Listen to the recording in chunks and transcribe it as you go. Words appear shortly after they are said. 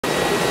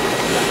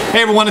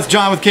Hey everyone, it's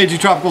John with KG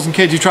Tropicals and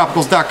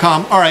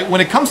KGTropicals.com. Alright,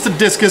 when it comes to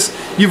discus,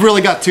 you've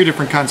really got two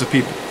different kinds of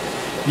people.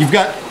 You've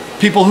got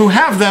people who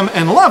have them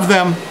and love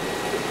them,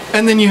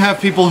 and then you have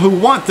people who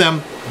want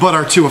them but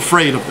are too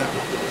afraid of them.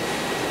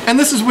 And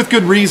this is with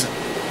good reason.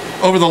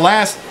 Over the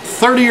last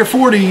 30 or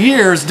 40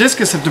 years,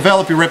 discus have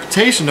developed a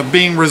reputation of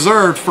being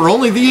reserved for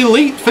only the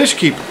elite fish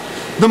keeper,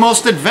 the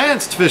most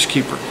advanced fish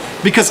keeper,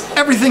 because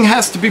everything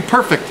has to be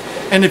perfect.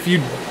 And if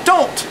you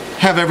don't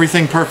have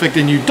everything perfect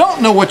and you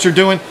don't know what you're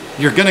doing,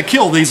 you're gonna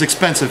kill these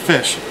expensive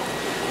fish.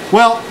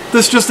 Well,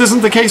 this just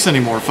isn't the case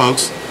anymore,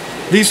 folks.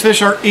 These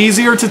fish are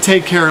easier to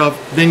take care of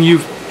than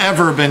you've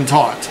ever been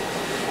taught.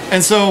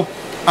 And so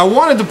I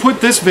wanted to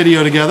put this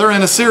video together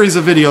and a series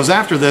of videos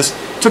after this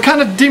to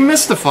kind of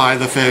demystify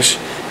the fish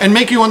and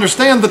make you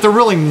understand that they're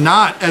really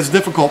not as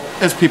difficult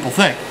as people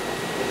think.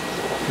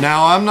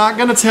 Now, I'm not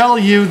gonna tell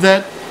you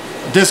that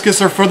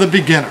discus are for the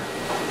beginner,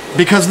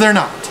 because they're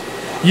not.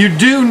 You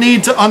do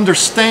need to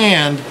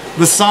understand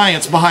the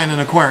science behind an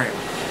aquarium.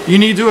 You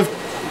need to have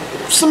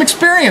some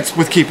experience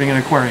with keeping an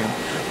aquarium,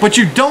 but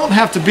you don't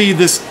have to be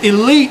this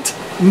elite,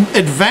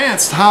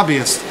 advanced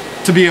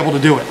hobbyist to be able to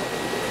do it.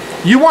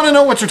 You want to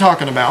know what you're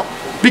talking about,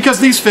 because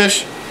these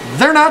fish,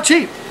 they're not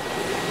cheap.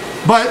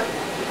 But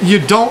you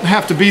don't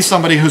have to be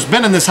somebody who's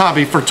been in this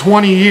hobby for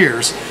 20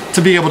 years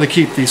to be able to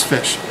keep these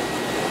fish.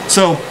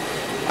 So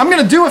I'm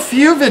going to do a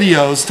few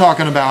videos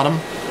talking about them,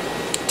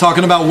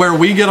 talking about where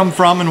we get them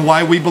from and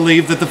why we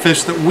believe that the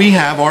fish that we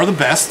have are the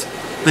best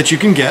that you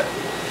can get.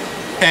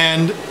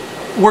 And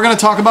we're going to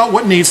talk about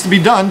what needs to be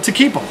done to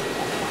keep them.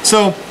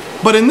 So,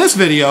 but in this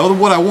video,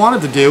 what I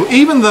wanted to do,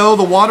 even though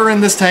the water in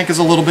this tank is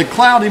a little bit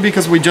cloudy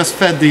because we just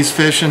fed these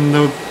fish and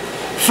the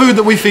food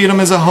that we feed them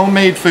is a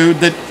homemade food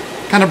that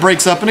kind of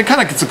breaks up and it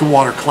kind of gets the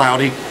water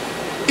cloudy.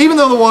 Even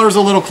though the water's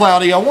a little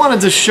cloudy, I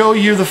wanted to show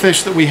you the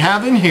fish that we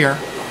have in here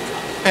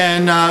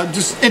and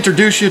just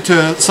introduce you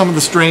to some of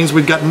the strains.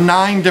 We've got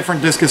 9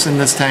 different discus in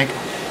this tank.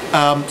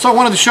 So I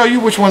wanted to show you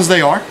which ones they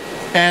are.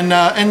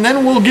 And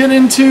then we'll get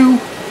into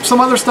some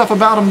other stuff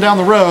about them down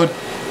the road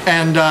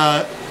and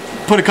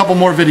put a couple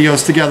more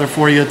videos together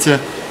for you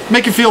to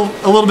make you feel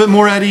a little bit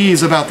more at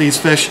ease about these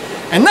fish.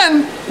 And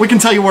then we can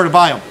tell you where to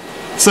buy them.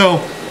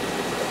 So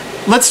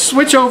let's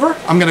switch over.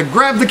 I'm going to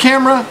grab the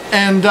camera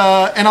and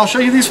I'll show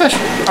you these fish.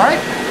 All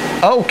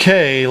right?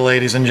 Okay,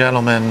 ladies and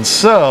gentlemen.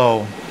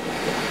 So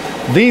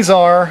these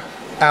are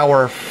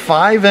our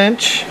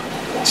 5-inch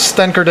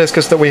Stenker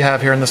discus that we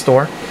have here in the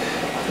store.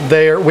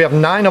 We have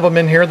 9 of them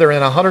in here. They're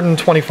in a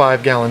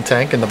 125-gallon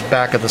tank in the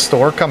back of the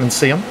store. Come and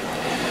see them.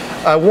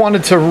 I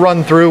wanted to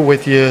run through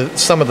with you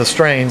some of the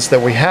strains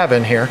that we have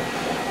in here.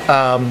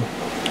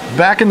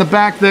 Back in the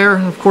back there,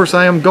 of course,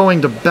 I am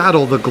going to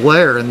battle the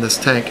glare in this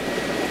tank.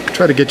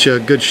 Try to get you a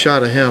good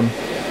shot of him.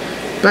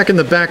 Back in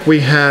the back,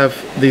 we have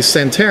the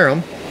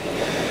Santarum,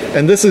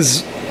 and this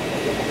is,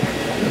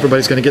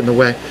 everybody's going to get in the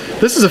way.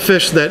 This is a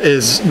fish that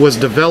was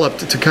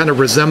developed to kind of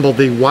resemble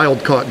the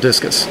wild-caught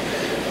discus.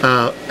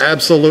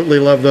 Absolutely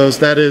love those.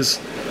 That is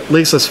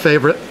Lisa's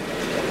favorite.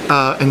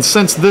 And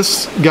since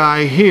this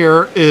guy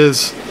here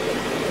is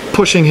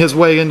pushing his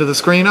way into the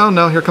screen, oh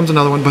no, here comes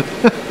another one, but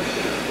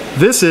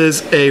this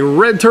is a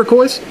red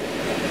turquoise.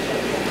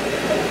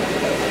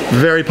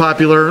 Very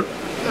popular.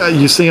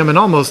 You see them in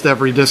almost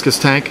every discus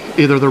tank,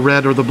 either the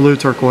red or the blue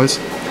turquoise.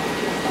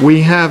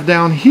 We have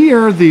down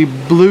here the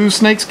blue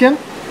snakeskin.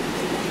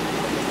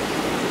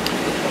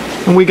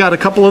 And we got a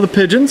couple of the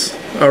pigeons,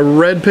 a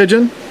red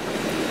pigeon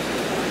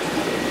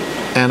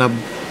and a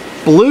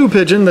blue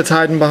pigeon that's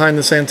hiding behind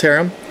the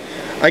Santarum.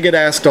 I get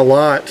asked a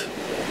lot,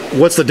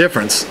 what's the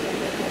difference?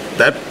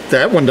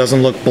 That one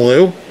doesn't look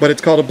blue, but it's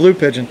called a blue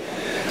pigeon.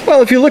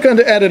 Well, if you look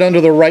at it under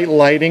the right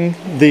lighting,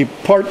 the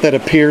part that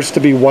appears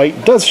to be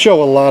white does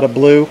show a lot of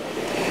blue,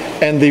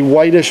 and the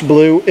whitish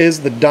blue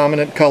is the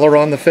dominant color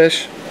on the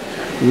fish,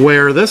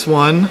 where this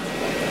one,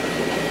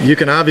 you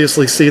can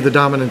obviously see the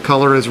dominant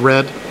color is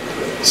red.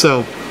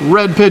 So,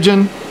 red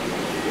pigeon,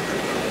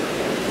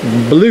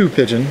 blue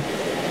pigeon,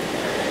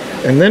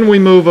 and then we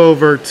move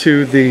over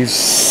to the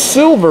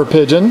silver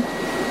pigeon,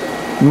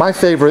 my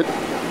favorite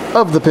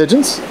of the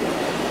pigeons,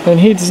 and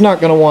he's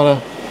not going to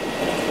want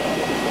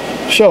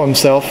to show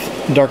himself.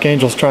 Dark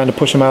Angel's trying to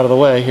push him out of the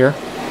way here.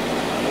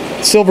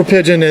 Silver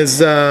pigeon is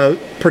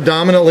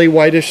predominantly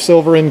whitish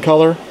silver in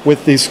color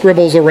with the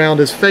scribbles around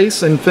his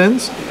face and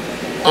fins.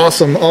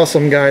 Awesome,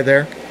 awesome guy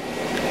there.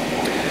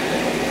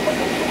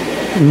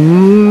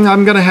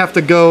 I'm going to have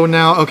to go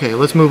now. Okay,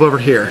 let's move over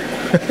here.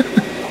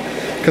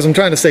 Because I'm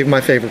trying to save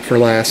my favorite for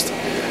last.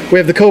 We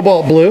have the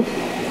cobalt blue.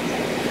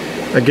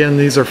 Again,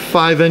 these are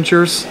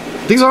 5-inchers.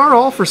 These are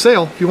all for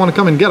sale if you want to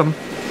come and get them.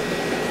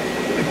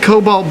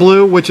 Cobalt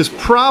blue, which is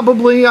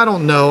probably, I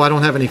don't know, I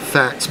don't have any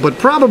facts, but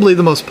probably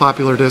the most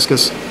popular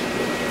discus.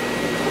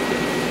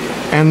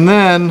 And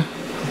then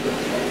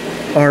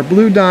our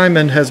blue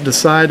diamond has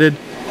decided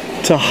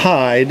to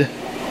hide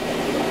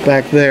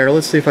back there.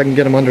 Let's see if I can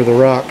get him under the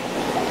rock.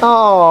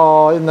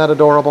 Oh, isn't that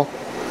adorable?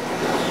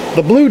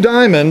 The blue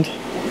diamond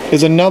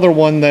is another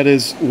one that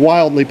is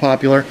wildly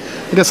popular.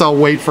 I guess I'll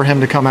wait for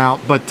him to come out,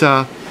 but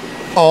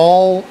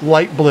all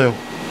light blue,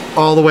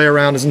 all the way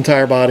around his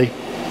entire body.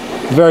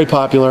 Very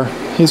popular.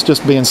 He's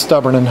just being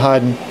stubborn and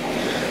hiding.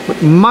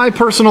 But my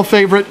personal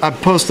favorite,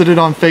 I've posted it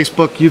on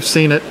Facebook, you've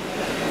seen it,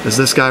 is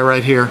this guy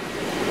right here.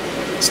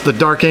 It's the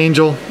Dark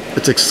Angel.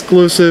 It's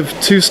exclusive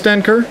to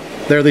Stenker.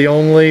 They're the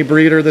only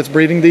breeder that's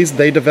breeding these.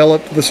 They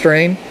developed the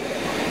strain.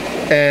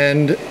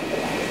 And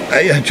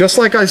just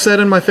like I said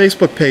in my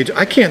Facebook page,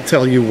 I can't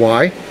tell you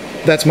why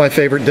that's my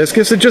favorite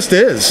Discus. It just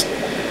is.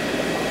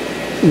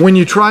 When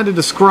you try to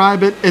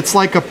describe it, it's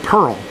like a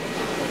pearl.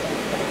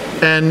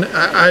 And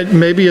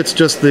maybe it's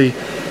just the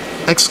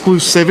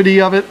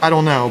exclusivity of it, I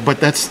don't know,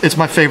 but it's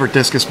my favorite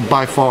Discus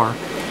by far.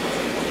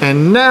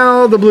 And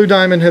now the Blue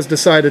Diamond has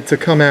decided to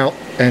come out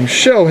and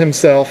show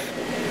himself.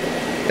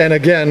 And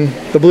again,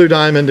 the Blue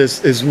Diamond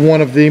is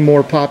one of the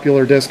more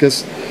popular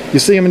Discus. You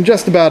see him in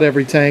just about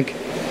every tank.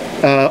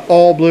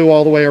 All blue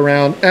all the way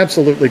around,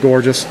 absolutely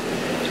gorgeous.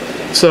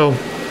 So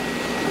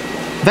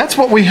that's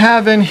what we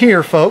have in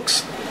here,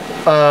 folks.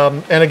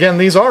 And again,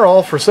 these are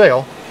all for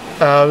sale.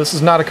 This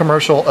is not a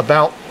commercial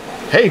about,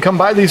 hey, come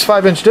buy these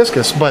 5-inch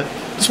Discus, but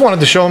just wanted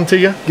to show them to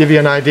you, give you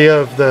an idea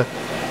of the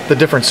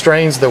different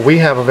strains that we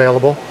have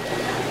available.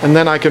 And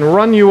then I can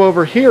run you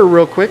over here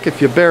real quick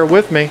if you bear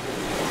with me.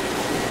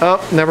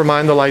 Oh, never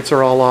mind, the lights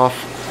are all off.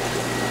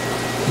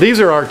 These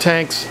are our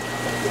tanks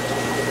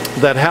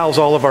that house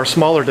all of our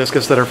smaller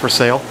Discus that are for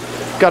sale.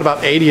 Got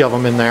about 80 of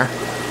them in there.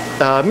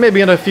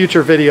 Maybe in a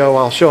future video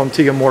I'll show them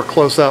to you more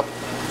close up.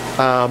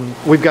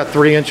 We've got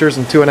 3-inchers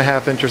and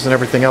 2.5-inchers and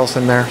everything else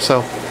in there.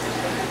 So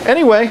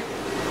anyway,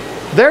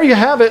 there you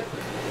have it.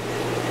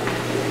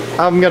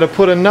 I'm going to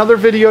put another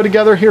video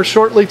together here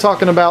shortly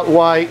talking about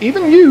why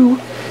even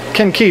you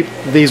can keep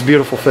these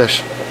beautiful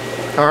fish.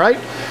 Alright,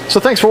 so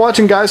thanks for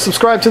watching, guys.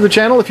 Subscribe to the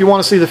channel if you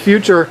want to see the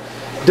future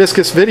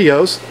Discus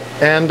videos,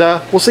 and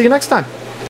we'll see you next time.